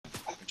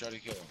try to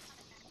kill him.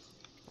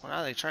 Well,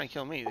 now they're trying to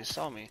kill me. They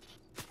saw me.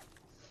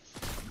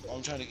 Oh,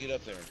 I'm trying to get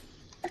up there.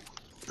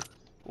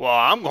 Well,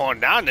 I'm going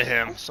down to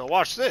him, so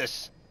watch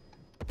this.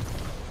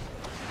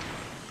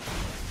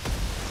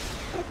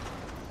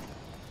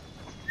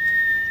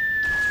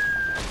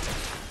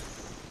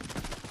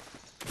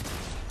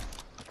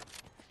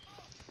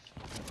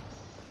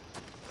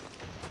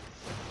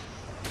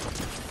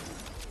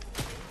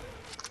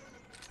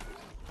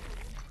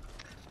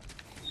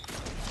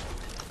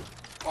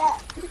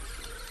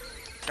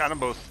 Got them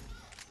both.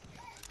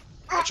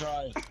 I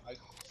tried.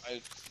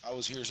 I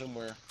was here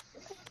somewhere.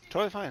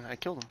 Totally fine. I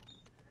killed him.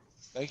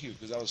 Thank you,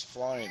 because I was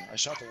flying. I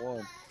shot the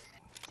one.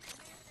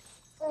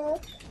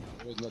 It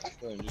wasn't enough to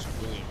kill him, just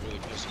really, really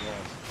pissed him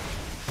off.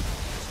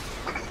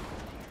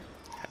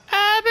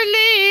 I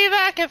believe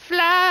I can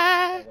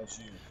fly. Oh, that's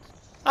you.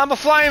 I'm a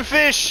flying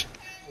fish.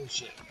 Oh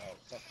shit. Oh,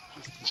 fuck.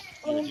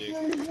 You're a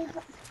dick.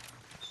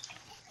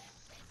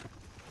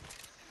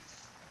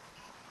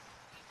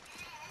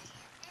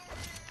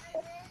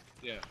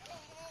 Yeah.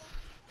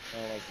 I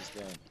don't like this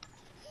gun.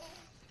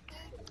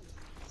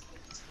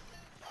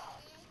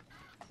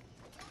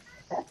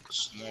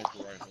 Sniper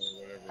rifle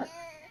or whatever.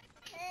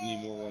 You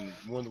need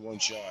more than one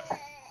shot.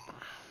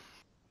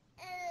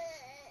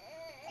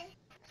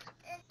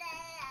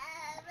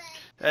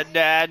 Da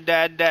da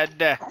da da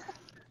da.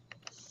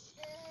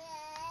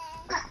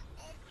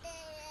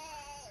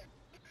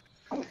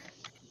 I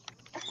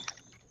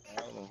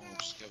don't know who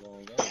just kept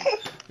on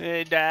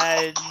going.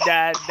 Da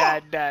da da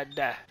da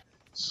da.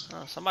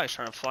 Oh, somebody's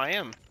trying to fly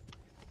in.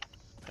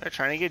 They're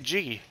trying to get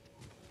jiggy.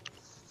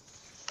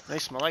 They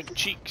smell like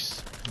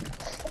cheeks.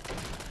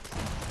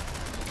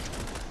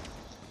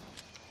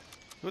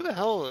 Who the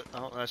hell?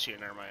 Oh, that's you.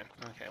 Never mind.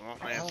 Okay, well,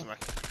 I answer my.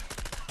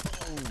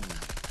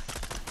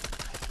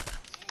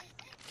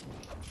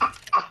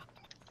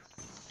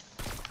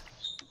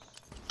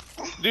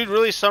 Dude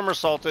really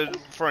somersaulted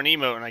for an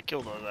emote and I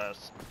killed his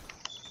ass.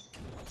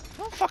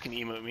 Don't fucking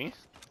emote me.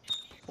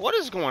 What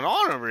is going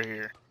on over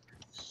here?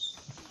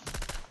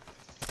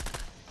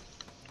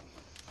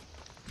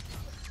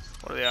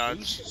 What are the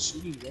odds?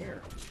 Shooting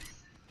where?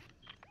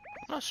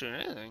 I'm not shooting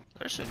anything.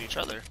 They're shooting each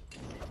other.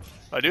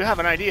 I do have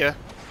an idea.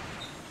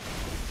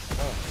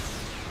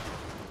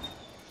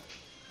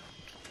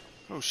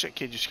 Oh shit,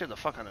 kid, you scared the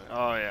fuck out of me.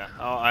 Oh yeah.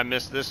 Oh, I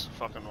missed this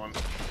fucking one.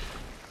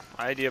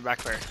 My idea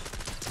back there.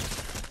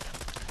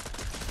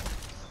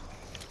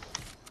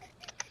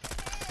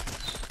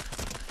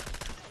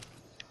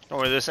 Don't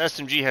worry, this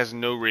SMG has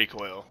no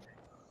recoil.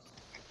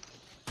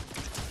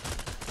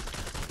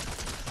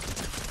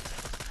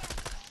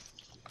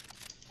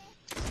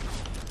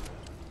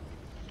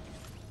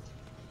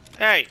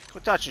 Hey,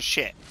 quit touching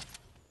shit.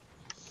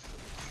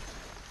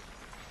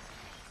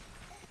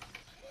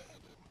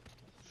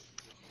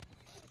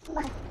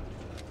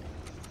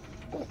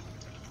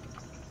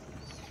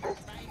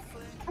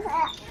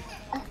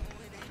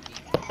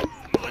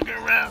 Looking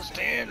around,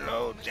 stand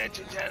low,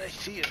 gently down the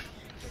field.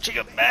 Take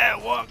a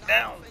bad walk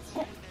down.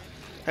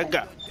 Let's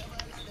go.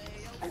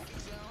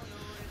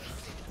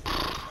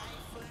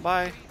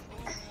 Bye.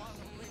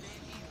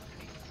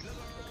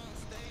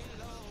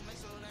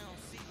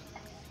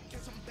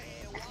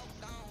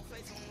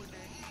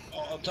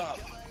 Oh, up top.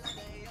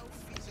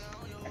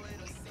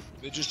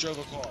 They just drove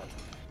a car.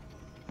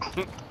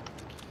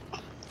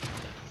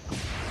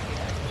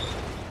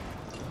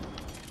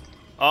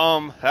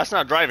 That's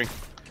not driving.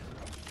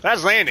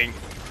 That's landing.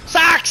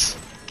 Socks!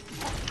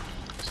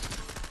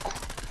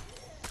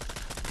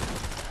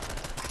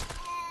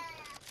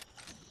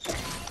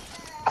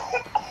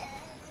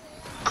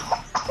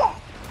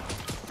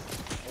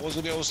 I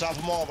wasn't able to stop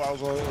them all, but I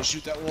was only able to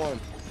shoot that one.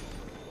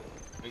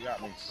 They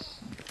got me.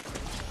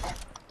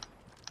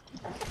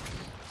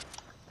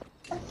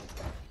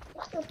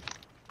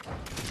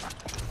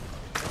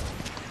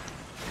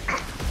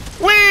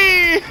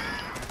 Whee!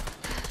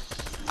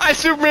 I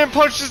Superman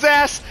punched his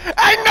ass.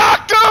 I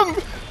knocked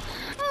him!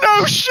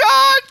 No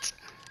shot!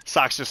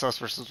 Socks just us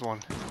versus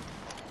one.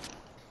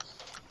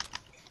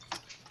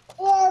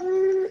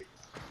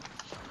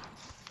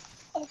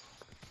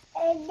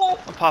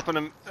 I'm popping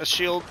him a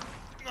shield.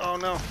 Oh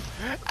no.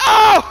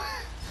 Oh!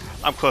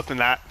 I'm clipping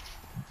that.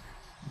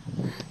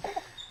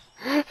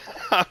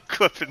 I'm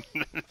clipping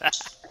that.